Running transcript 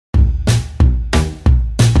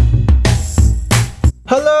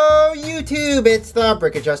Hello YouTube, it's the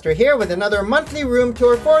Brick Adjuster here with another monthly room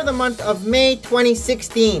tour for the month of May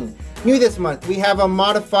 2016. New this month, we have a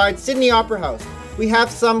modified Sydney Opera House. We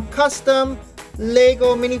have some custom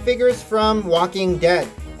Lego minifigures from Walking Dead.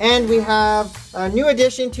 And we have a new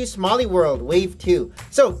addition to Smalley World, Wave 2.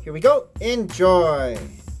 So here we go, enjoy!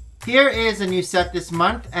 Here is a new set this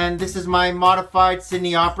month, and this is my modified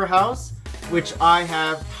Sydney Opera House, which I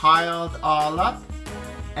have tiled all up.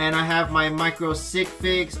 And I have my micro sig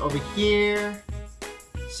figs over here,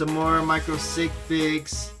 some more micro sig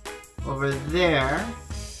figs over there,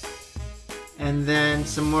 and then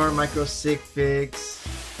some more micro sig figs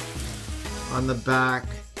on the back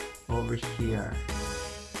over here.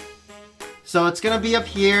 So it's gonna be up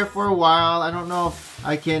here for a while. I don't know if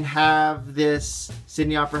I can have this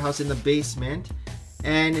Sydney Opera House in the basement.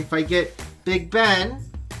 And if I get Big Ben,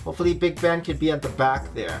 hopefully Big Ben could be at the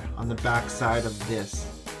back there, on the back side of this.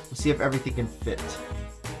 We'll see if everything can fit.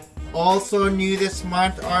 Also new this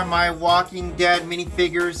month are my Walking Dead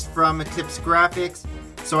minifigures from Eclipse Graphics.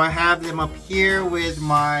 So I have them up here with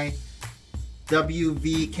my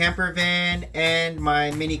WV camper van and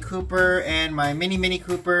my Mini Cooper and my Mini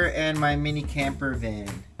Cooper and my Mini camper van.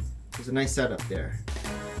 There's a nice setup there.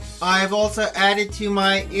 I've also added to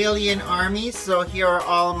my alien army. So here are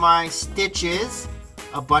all my Stitches,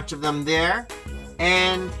 a bunch of them there,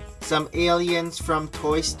 and some aliens from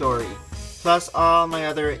Toy Story, plus all my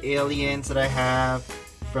other aliens that I have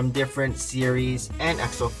from different series and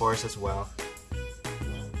Exoforce as well.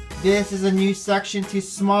 This is a new section to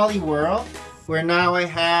Smalley World, where now I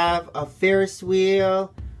have a Ferris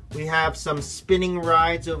wheel, we have some spinning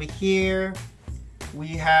rides over here, we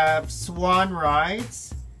have swan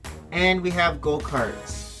rides, and we have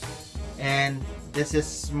go-karts. And this is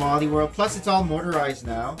Smalley World, plus it's all motorized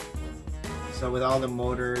now. So with all the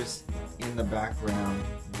motors in the background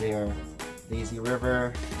there, Lazy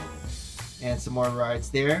River, and some more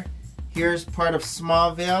rides there. Here's part of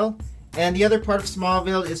Smallville, and the other part of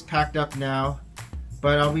Smallville is packed up now,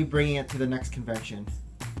 but I'll be bringing it to the next convention.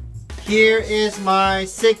 Here is my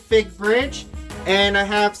Sig Fig Bridge, and I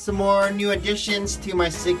have some more new additions to my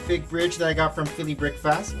Sig Fig Bridge that I got from Philly Brick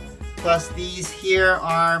Fest. Plus these here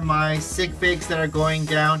are my Sig Figs that are going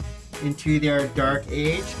down into their dark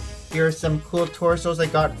age. Here are some cool torsos I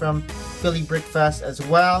got from Philly Brick Fest as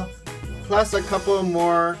well. Plus a couple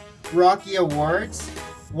more Rocky Awards.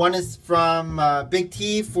 One is from Big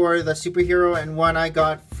T for the superhero, and one I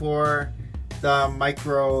got for the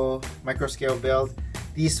micro scale build.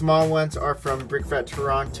 These small ones are from BrickFat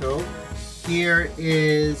Toronto. Here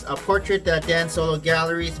is a portrait that Dan Solo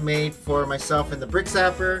Galleries made for myself and the Brick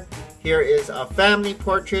Zapper. Here is a family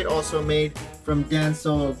portrait also made from Dan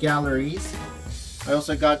Solo Galleries. I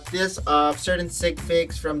also got this of certain Sig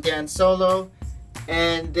Figs from Dan Solo,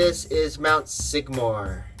 and this is Mount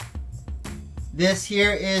Sigmar. This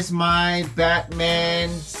here is my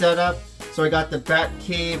Batman setup. So I got the Bat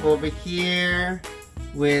Cave over here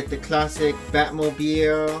with the classic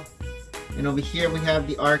Batmobile, and over here we have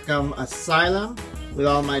the Arkham Asylum with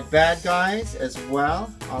all my bad guys as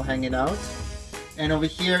well, all hanging out. And over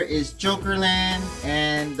here is Jokerland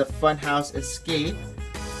and the Funhouse Escape.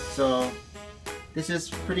 So this is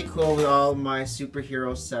pretty cool with all my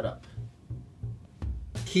superhero setup.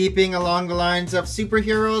 Keeping along the lines of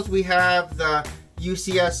superheroes, we have the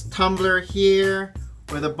UCS Tumbler here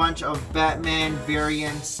with a bunch of Batman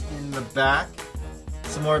variants in the back.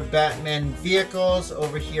 Some more Batman vehicles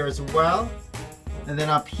over here as well. And then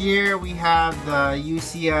up here we have the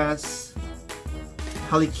UCS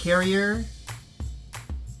Helicarrier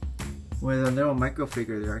with a little micro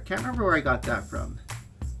figure there. I can't remember where I got that from.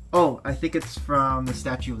 Oh, I think it's from the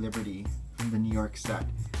Statue of Liberty from the New York set.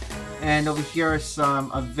 And over here are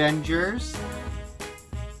some Avengers.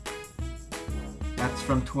 That's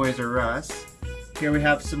from Toys R Us. Here we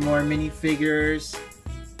have some more minifigures,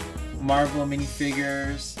 Marvel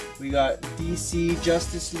minifigures. We got DC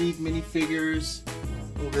Justice League minifigures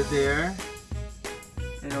over there.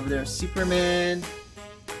 And over there Superman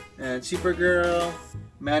and Supergirl.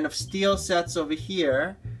 Man of Steel sets over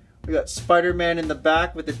here. We got Spider-Man in the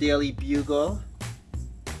back with the Daily Bugle.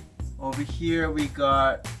 Over here we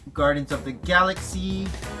got Guardians of the Galaxy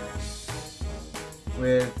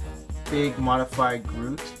with big modified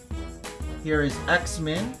Groot. Here is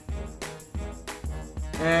X-Men.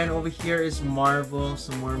 And over here is Marvel,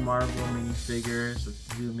 some more Marvel minifigures.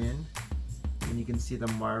 Let's zoom in. And you can see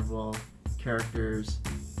the Marvel characters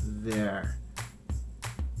there.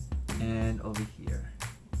 And over here.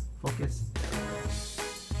 Focus.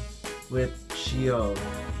 With S.H.I.E.L.D.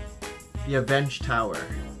 The Avenge Tower.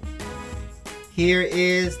 Here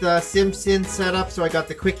is the Simpsons setup. So I got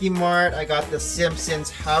the Quickie Mart, I got the Simpsons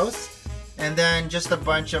house, and then just a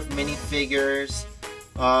bunch of minifigures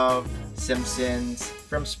of Simpsons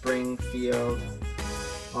from Springfield,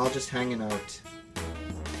 all just hanging out.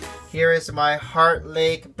 Here is my Heart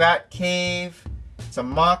Lake Bat Cave. It's a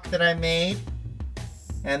mock that I made.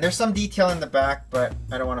 And there's some detail in the back, but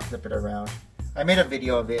I don't want to flip it around. I made a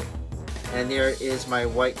video of it. And there is my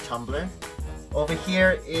white tumbler. Over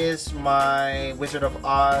here is my Wizard of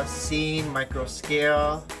Oz scene, micro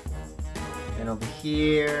scale. And over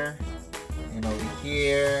here, and over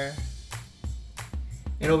here.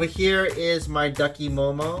 And over here is my Ducky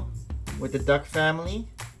Momo with the duck family.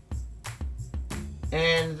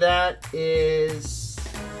 And that is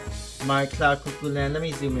my Cloud Cuckoo Land. Let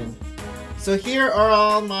me zoom in. So here are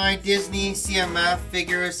all my Disney CMF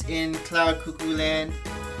figures in Cloud Cuckoo Land.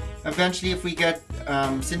 Eventually, if we get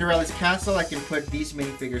Cinderella's Castle, I can put these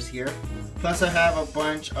minifigures here. Plus I have a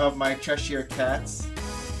bunch of my Cheshire Cats.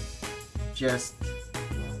 Just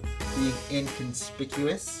being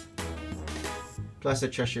inconspicuous. Plus a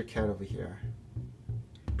Cheshire Cat over here.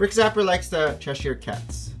 Brick Zapper likes the Cheshire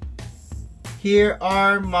Cats. Here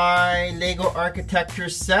are my Lego architecture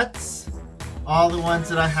sets. All the ones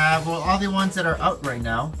that I have, well, all the ones that are out right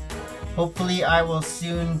now. Hopefully I will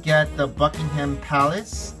soon get the Buckingham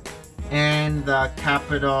Palace and the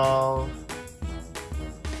Capital,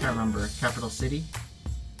 can't remember, Capital City.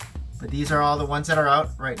 But these are all the ones that are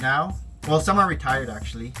out right now. Well, some are retired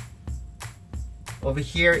actually. Over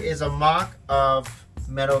here is a mock of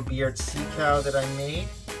Meadowbeard Sea Cow that I made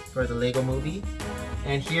for the Lego movie.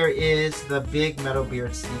 And here is the big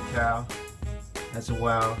Meadowbeard Sea Cow as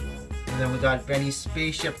well. And then we got Benny's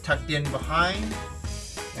spaceship tucked in behind.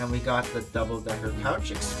 And we got the double-decker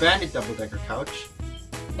couch, expanded double-decker couch,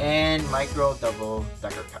 and micro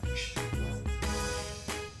double-decker couch.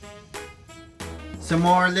 Some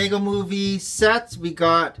more Lego Movie sets. We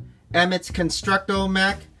got Emmett's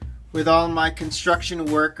Constructo-Mech with all my construction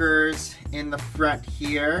workers in the front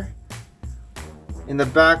here. In the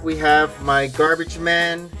back we have my Garbage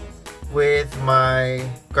Man with my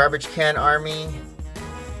garbage can army.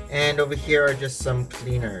 And over here are just some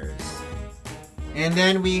cleaners. And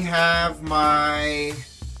then we have my,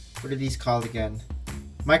 what are these called again?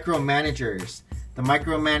 Micromanagers. The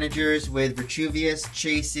Micromanagers with Vitruvius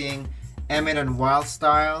chasing Emmett and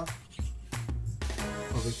Wildstyle.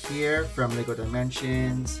 Over here from Lego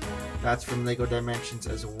Dimensions. That's from Lego Dimensions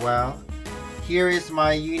as well. Here is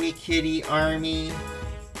my Unikitty army.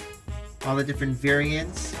 All the different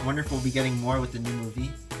variants. I wonder if we'll be getting more with the new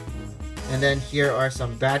movie. And then here are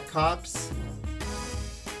some bad cops.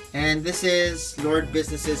 And this is Lord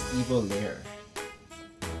Business's evil lair.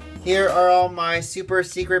 Here are all my super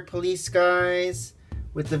secret police guys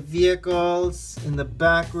with the vehicles in the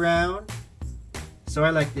background. So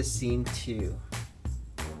I like this scene too.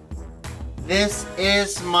 This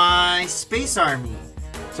is my space army.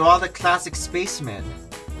 So all the classic spacemen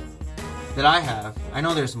that I have. I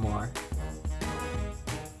know there's more.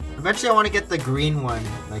 Eventually I want to get the green one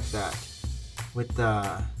like that. With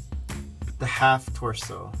the half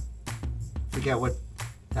torso. Forget what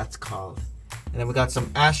that's called. And then we got some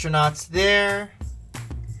astronauts there.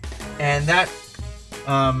 And that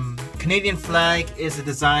Canadian flag is a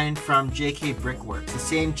design from JK Brickworks. The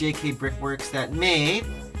same JK Brickworks that made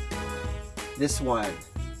this one.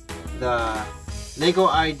 The Lego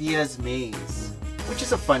Ideas Maze. Which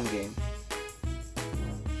is a fun game.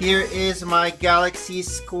 Here is my Galaxy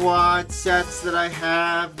Squad sets that I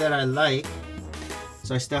have that I like.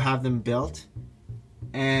 So I still have them built.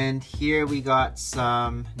 And here we got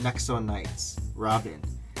some Nexo Knights, Robin.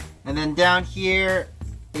 And then down here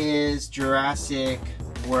is Jurassic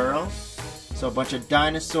World. So a bunch of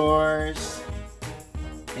dinosaurs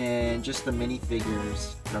and just the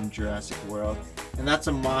minifigures from Jurassic World. And that's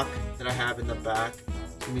a mock that I have in the back.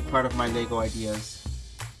 It's gonna be part of my Lego Ideas.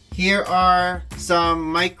 Here are some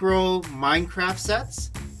micro Minecraft sets.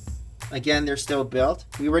 Again, they're still built.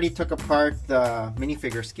 We already took apart the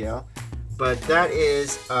minifigure scale, but that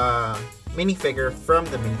is a minifigure from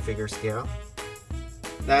the minifigure scale.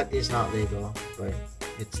 That is not Lego, but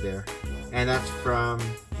it's there. And that's from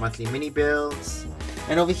Monthly Mini Builds.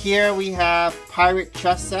 And over here we have Pirate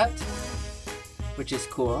Chess Set, which is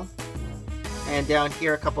cool. And down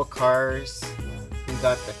here a couple cars. We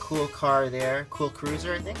got the cool car there, cool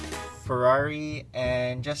cruiser I think, Ferrari,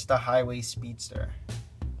 and just a highway speedster.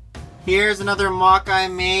 Here's another mock I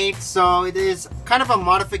made. So it is kind of a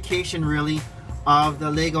modification really of the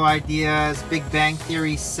Lego Ideas Big Bang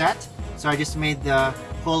Theory set. So I just made the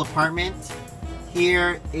whole apartment.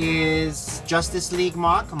 Here is Justice League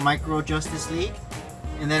mock, Micro Justice League.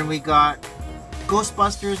 And then we got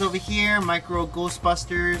Ghostbusters over here, Micro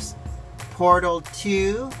Ghostbusters Portal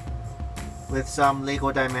 2 with some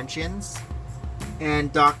Lego Dimensions,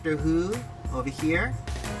 and Doctor Who over here.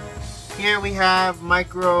 Here we have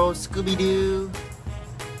Micro Scooby-Doo,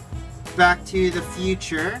 Back to the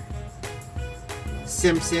Future,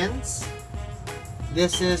 Simpsons.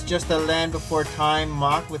 This is just a Land Before Time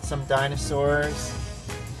mock with some dinosaurs.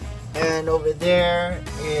 And over there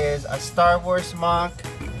is a Star Wars mock.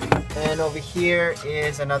 And over here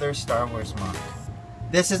is another Star Wars mock.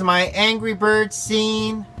 This is my Angry Birds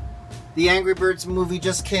scene. The Angry Birds movie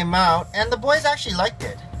just came out and the boys actually liked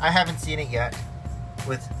it. I haven't seen it yet.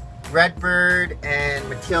 With Redbird and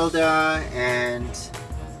Matilda and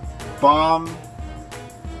Bomb.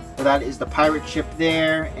 So that is the pirate ship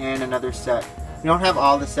there and another set. We don't have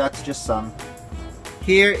all the sets, just some.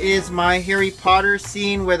 Here is my Harry Potter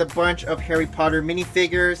scene with a bunch of Harry Potter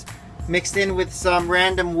minifigures mixed in with some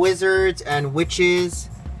random wizards and witches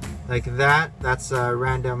like that. That's a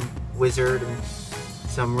random wizard and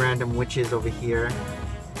some random witches over here.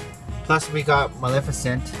 Plus we got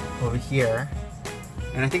Maleficent over here.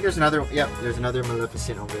 And I think there's another, yep, there's another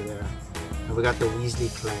Maleficent over there. And we got the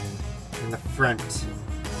Weasley clan in the front.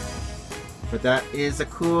 But that is a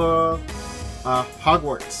cool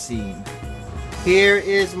Hogwarts scene. Here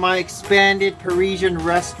is my expanded Parisian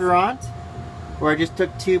restaurant, where I just took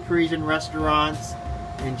 2 Parisian restaurants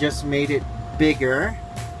and just made it bigger.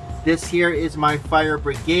 This here is my fire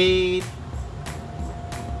brigade,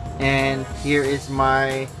 and here is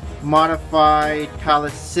my modified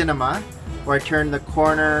Palace Cinema, where I turned the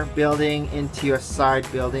corner building into a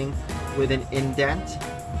side building with an indent,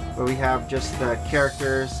 where we have just the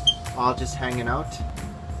characters all just hanging out.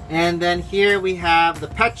 And then here we have the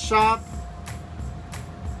pet shop,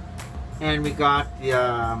 and we got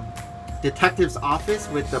the detective's office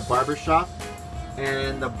with the barbershop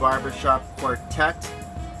and the barbershop quartet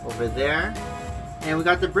over there. And we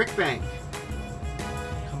got the brick bank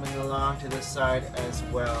coming along to this side as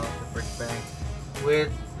well, the brick bank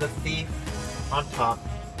with the thief on top.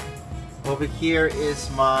 Over here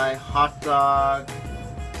is my hot dog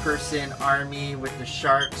person army with the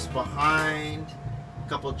sharks behind.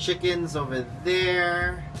 Couple chickens over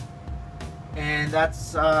there, and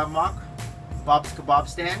that's mock Bob's Kebab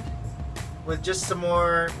stand with just some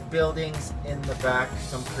more buildings in the back,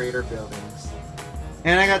 some crater buildings.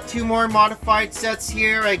 And I got 2 more modified sets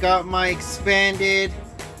here. I got my expanded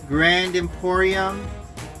Grand Emporium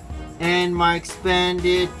and my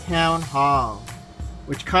expanded Town Hall,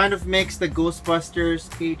 which kind of makes the Ghostbusters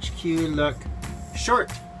HQ look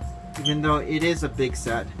short, even though it is a big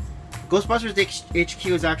set. Ghostbusters HQ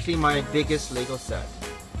is actually my biggest Lego set.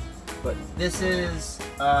 But this is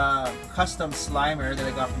a custom Slimer that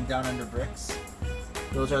I got from Down Under Bricks.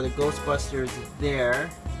 Those are the Ghostbusters there.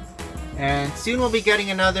 And soon we'll be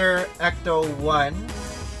getting another Ecto 1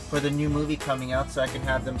 for the new movie coming out, so I can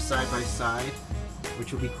have them side by side,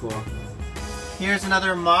 which will be cool. Here's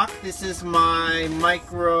another mock. This is my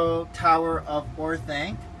Micro Tower of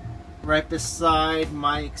Orthanc, right beside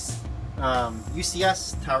Mike's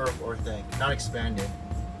UCS Tower of Orthanc, not expanded,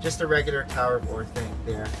 just a regular Tower of Orthanc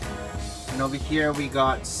there. And over here we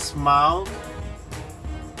got Smaug,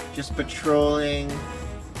 just patrolling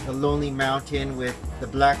the Lonely Mountain with the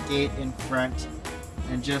Black Gate in front,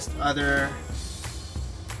 and just other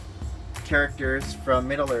characters from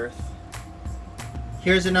Middle-earth.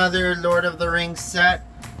 Here's another Lord of the Rings set.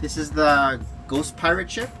 This is the Ghost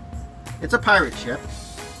Pirate ship. It's a pirate ship.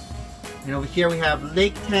 And over here we have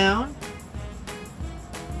Lake Town.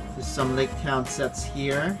 There's some Lake Town sets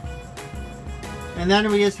here. And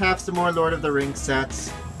then we just have some more Lord of the Rings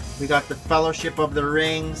sets. We got the Fellowship of the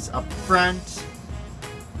Rings up front.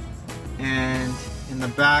 And in the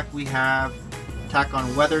back we have Attack on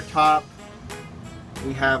Weathertop.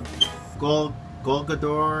 We have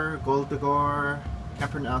Golgador,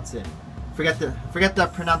 can't pronounce it. Forget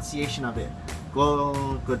the pronunciation of it.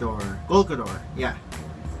 Golgador, yeah.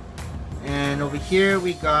 And over here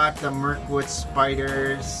we got the Mirkwood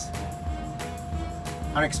Spiders.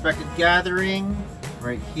 Unexpected Gathering,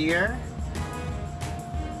 right here.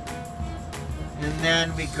 And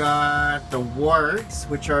then we got the wargs,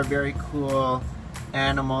 which are very cool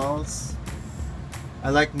animals. I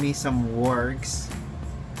like me some wargs.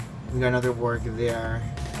 We got another warg there.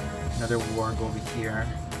 Another warg over here.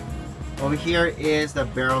 Over here is the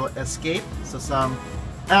Barrel Escape. So some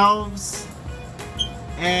elves.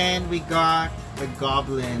 And we got the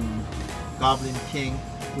Goblin King,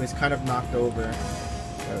 who is kind of knocked over.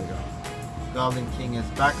 There we go. Goblin King is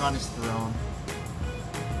back on his throne.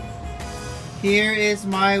 Here is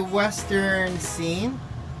my Western scene.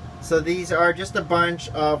 So these are just a bunch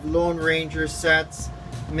of Lone Ranger sets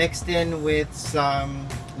mixed in with some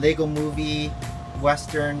Lego Movie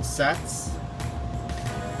Western sets.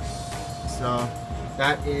 So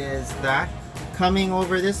that is that. Coming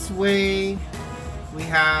over this way, we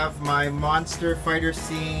have my monster fighter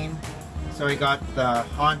scene. So I got the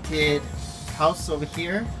haunted house over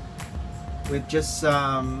here with just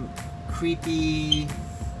some creepy,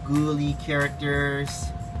 ghouly characters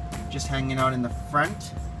just hanging out in the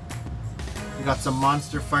front. We got some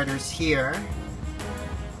monster fighters here.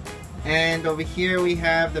 And over here we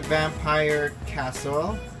have the vampire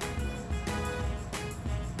castle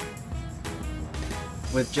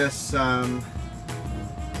with just some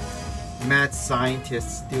mad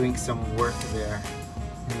scientists doing some work there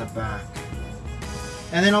in the back.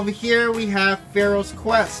 And then over here we have Pharaoh's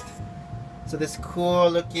Quest. So this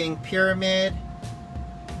cool looking pyramid,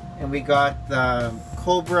 and we got the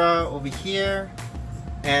Cobra over here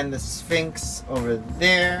and the Sphinx over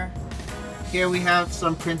there. Here we have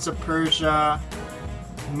some Prince of Persia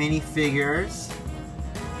minifigures.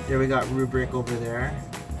 There we got Rubric over there.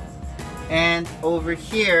 And over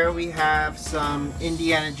here we have some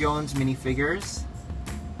Indiana Jones minifigures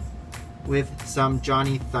with some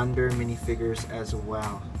Johnny Thunder minifigures as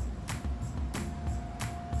well.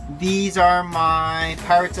 These are my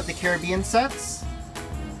Pirates of the Caribbean sets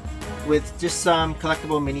with just some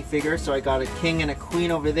collectible minifigures. So I got a king and a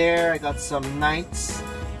queen over there. I got some knights.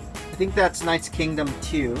 I think that's Knights Kingdom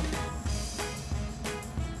 2.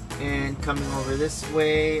 And coming over this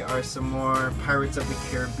way are some more Pirates of the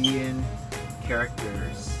Caribbean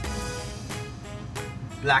characters.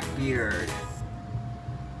 Blackbeard.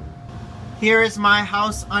 Here is my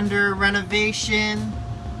house under renovation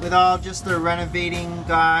with all just the renovating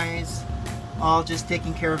guys, all just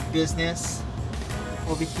taking care of business.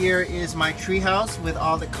 Over here is my treehouse with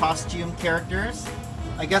all the costume characters.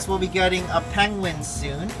 I guess we'll be getting a penguin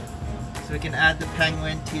soon, so we can add the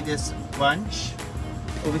penguin to this bunch.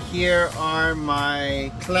 Over here are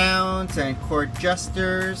my clowns and court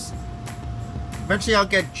jesters. Eventually I'll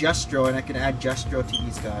get Jestro and I can add Jestro to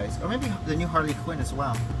these guys. Or maybe the new Harley Quinn as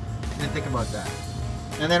well. I didn't think about that.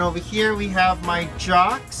 And then over here we have my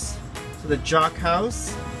jocks. So the jock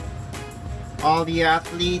house. All the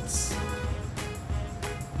athletes.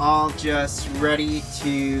 All just ready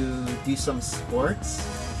to do some sports.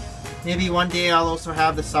 Maybe one day I'll also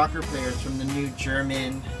have the soccer players from the new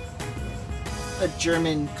German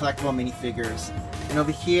collectible minifigures. And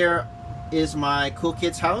over here is my Cool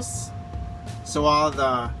Kids house. So all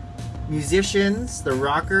the musicians, the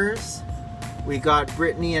rockers. We got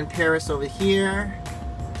Brittany and Paris over here.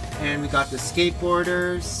 And we got the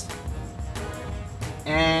skateboarders.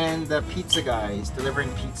 And the pizza guys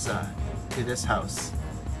delivering pizza to this house.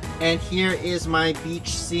 And here is my beach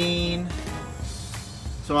scene.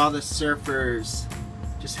 So all the surfers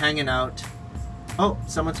just hanging out. Oh,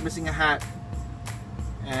 someone's missing a hat.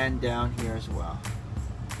 And down here as well.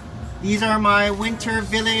 These are my winter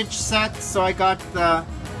village sets. So I got the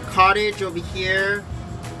cottage over here.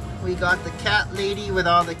 We got the cat lady with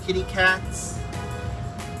all the kitty cats.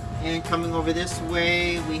 And coming over this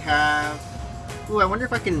way we have... Ooh, I wonder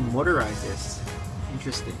if I can motorize this.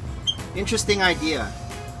 Interesting. Interesting idea.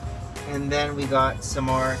 And then we got some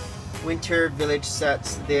more winter village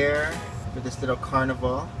sets there for this little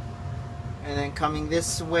carnival. And then coming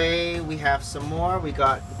this way we have some more. We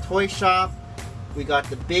got the toy shop, we got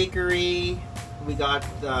the bakery, we got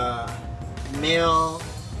the mail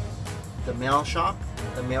shop,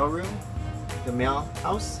 the mail room, the mail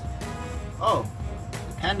house. Oh,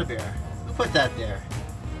 the panda bear. Who put that there?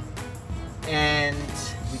 And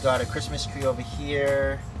we got a Christmas tree over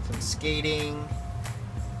here, some skating,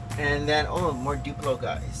 and then, oh, more Duplo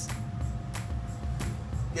guys.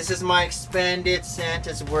 This is my expanded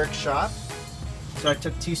Santa's workshop. So I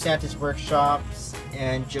took two Santa's workshops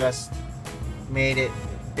and just made it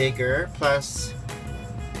bigger, plus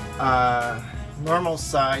normal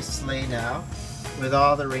size sleigh now with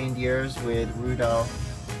all the reindeers with Rudolph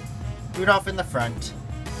in the front.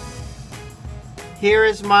 Here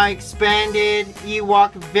is my expanded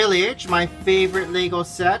Ewok Village, my favorite Lego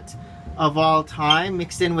set of all time,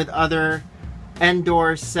 mixed in with other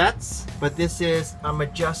Endor sets, but this is a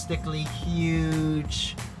majestically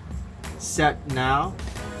huge set now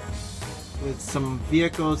with some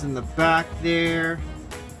vehicles in the back there.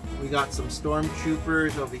 We got some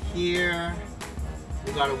stormtroopers over here.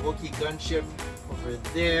 We got a Wookiee gunship over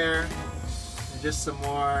there. And just some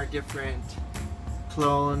more different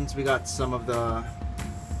clones. We got some of the,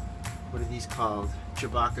 what are these called?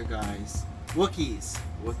 Chewbacca guys. Wookiees.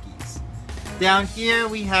 Down here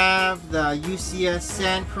we have the UCS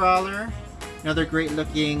Sandcrawler Another great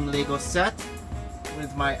looking Lego set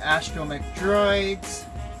with my astromech droids,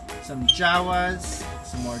 some Jawas,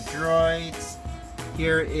 some more droids.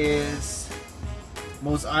 Here is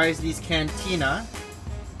Mos Eisley's Cantina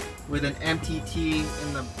with an MTT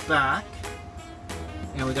in the back.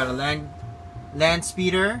 And we got a land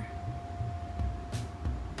speeder.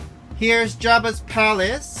 Here's Jabba's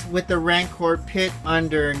Palace with the Rancor pit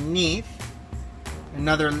underneath.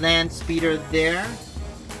 Another land speeder there.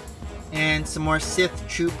 And some more Sith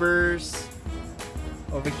troopers.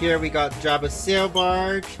 Over here we got Jabba's sail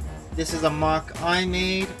barge. This is a mock I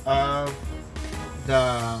made of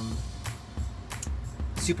the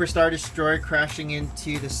Super Star Destroyer crashing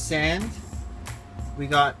into the sand. We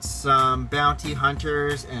got some bounty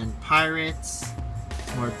hunters and pirates.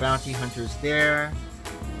 More bounty hunters there.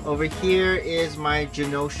 Over here is my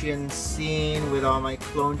Geonosian scene with all my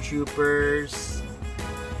clone troopers.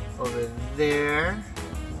 Over there.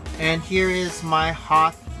 And here is my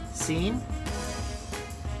Hoth scene.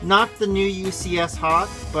 Not the new UCS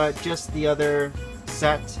Hoth, but just the other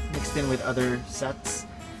set mixed in with other sets.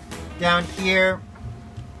 Down here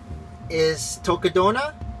is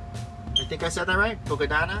Tokadona. I think I said that right,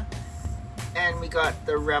 Tokadana. And we got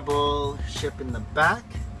the Rebel ship in the back.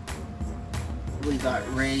 We got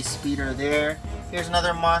Rey's speeder there. Here's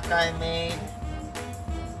another mock I made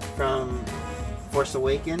from Force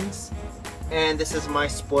Awakens. And this is my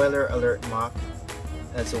spoiler alert mock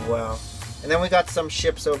as well. And then we got some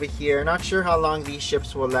ships over here. Not sure how long these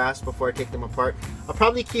ships will last before I take them apart. I'll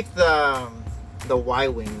probably keep the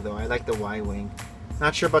Y-Wing though. I like the Y-Wing.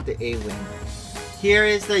 Not sure about the A-Wing. Here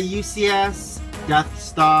is the UCS Death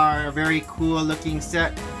Star. A very cool looking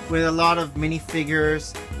set with a lot of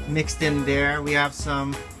minifigures mixed in there. We have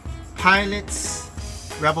some pilots,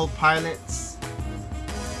 Rebel pilots.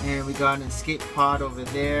 And we got an escape pod over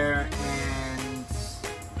there. And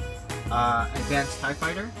advanced TIE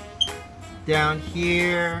fighter. Down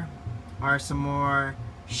here are some more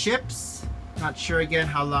ships. Not sure again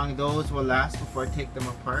how long those will last before I take them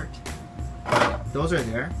apart. Those are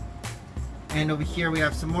there. And over here we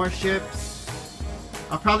have some more ships.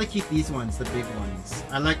 I'll probably keep these ones, the big ones.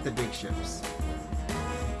 I like the big ships.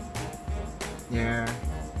 There.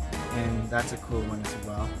 And that's a cool one as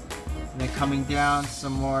well. And then coming down,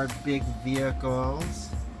 some more big vehicles.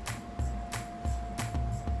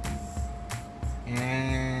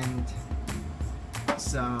 And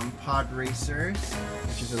some pod racers,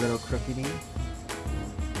 which is a little crookedy.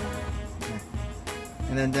 Okay.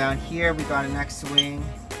 And then down here we got an X-Wing.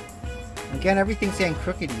 Again, everything's saying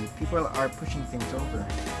crookedy. People are pushing things over.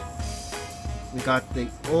 We got the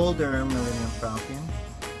older Millennium Falcon,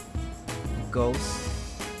 Ghost,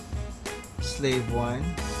 Slave One.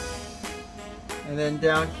 And then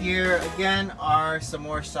down here again are some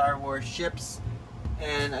more Star Wars ships.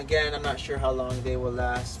 And again, I'm not sure how long they will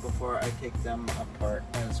last before I take them apart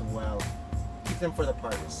as well. Keep them for the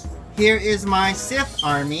parts. Here is my Sith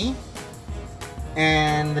army.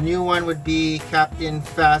 And the new one would be Captain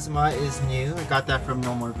Phasma is new. I got that from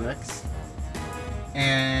No More Bricks.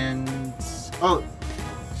 And, oh,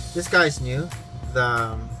 this guy's new.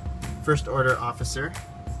 The First Order officer.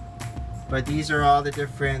 But these are all the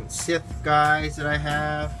different Sith guys that I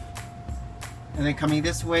have. And then coming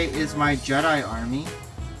this way is my Jedi army.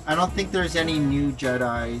 I don't think there's any new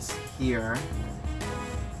Jedis here.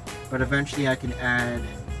 But eventually I can add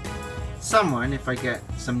someone if I get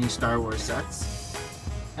some new Star Wars sets.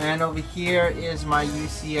 And over here is my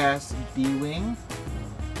UCS B-Wing.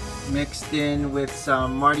 Mixed in with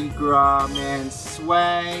some Mardi Gras Man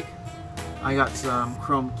swag. I got some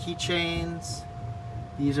chrome keychains.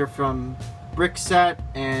 These are from Brickset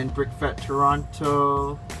and Brickfet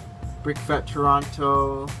Toronto. Brickfet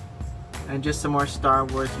Toronto, and just some more Star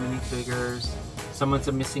Wars minifigures.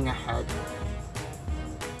 Someone's missing a head.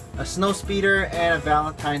 A snow speeder and a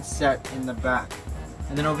Valentine set in the back.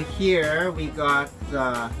 And then over here we got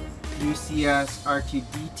the UCS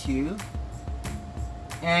R2-D2,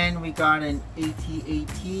 and we got an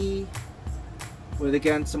AT-AT with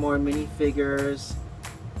again some more minifigures,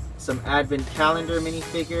 some Advent Calendar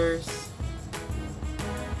minifigures,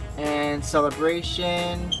 and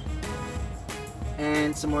Celebration.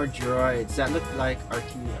 And some more droids that look like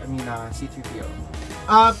C-3PO.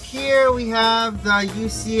 Up here we have the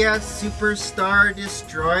UCS Super Star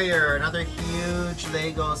Destroyer, another huge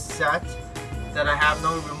Lego set that I have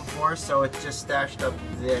no room for, so it's just stashed up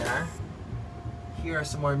there. Here are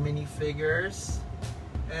some more minifigures.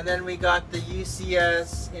 And then we got the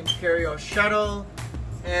UCS Imperial Shuttle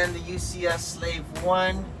and the UCS Slave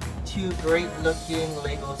One, two great looking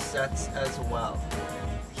Lego sets as well.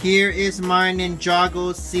 Here is my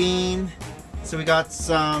Ninjago scene So we got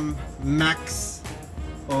some mechs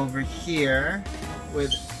over here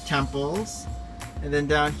with temples. And then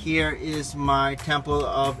down here is my Temple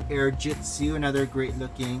of Air Jitsu, another great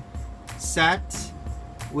looking set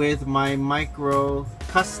with my micro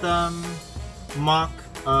custom mock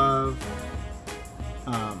of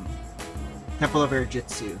Temple of Air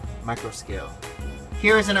Jitsu, micro scale.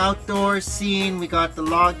 Here is an outdoor scene. We got the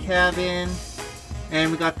log cabin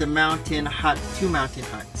and we got the mountain hut, 2 mountain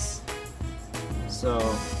huts. So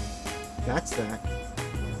that's that.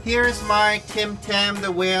 Here's my Tim Tam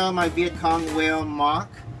the whale, my Viet Cong whale mock.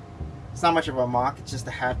 It's not much of a mock, it's just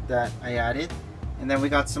a hat that I added. And then we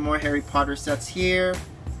got some more Harry Potter sets here,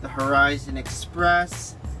 the Horizon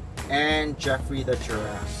Express, and Jeffrey the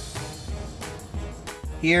Giraffe.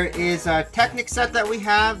 Here is a Technic set that we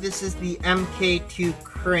have. This is the MK2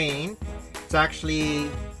 crane. It's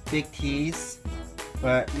actually Big T's,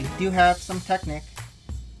 but we do have some Technic.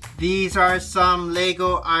 These are some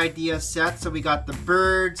Lego idea sets. So we got the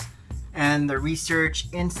birds and the Research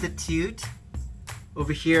Institute.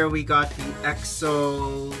 Over here we got the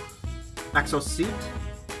exosuit.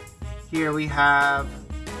 Here we have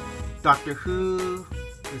Doctor Who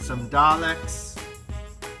with some Daleks.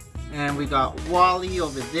 And we got Wally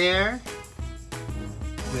over there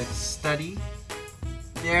with Study.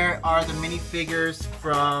 There are the minifigures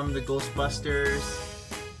from the Ghostbusters.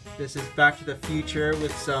 This is Back to the Future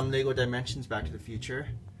with some Lego Dimensions Back to the Future.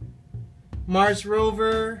 Mars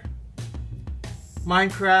Rover,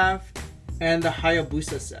 Minecraft, and the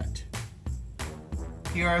Hayabusa set.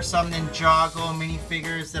 Here are some Ninjago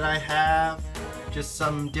minifigures that I have. Just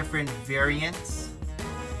some different variants.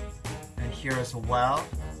 And here as well.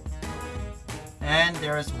 And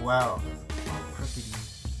there as well. Oh, crookedy.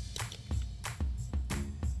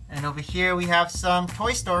 And over here we have some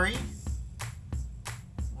Toy Story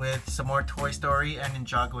with some more Toy Story and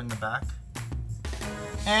Ninjago in the back.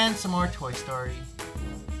 And some more Toy Story.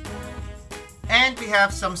 And we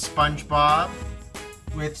have some SpongeBob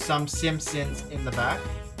with some Simpsons in the back.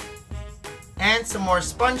 And some more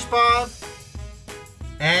SpongeBob.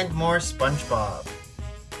 And more SpongeBob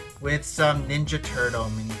with some Ninja Turtle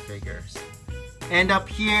minifigures. And up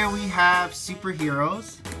here we have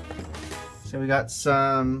superheroes. So we got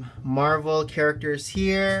some Marvel characters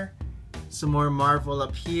here, some more Marvel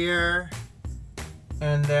up here,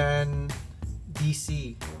 and then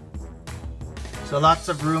DC. So lots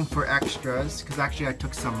of room for extras, because actually I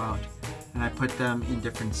took some out and I put them in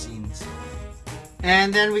different scenes.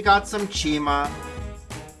 And then we got some Chima.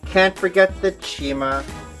 Can't forget the Chima.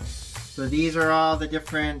 So these are all the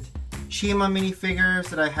different Chima minifigures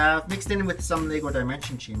that I have, mixed in with some Lego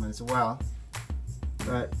Dimension Chima as well.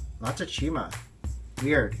 But lots of Chima.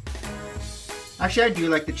 Weird. Actually, I do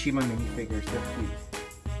like the Chima minifigures. They're cute.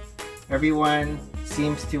 Everyone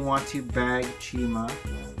seems to want to bag Chima,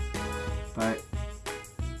 but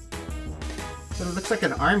so it looks like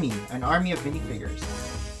an army of minifigures.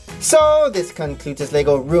 So this concludes this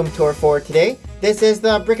Lego room tour for today. This is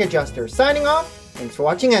the Brick Adjuster signing off. Thanks for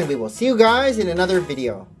watching, and we will see you guys in another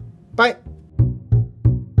video. Bye!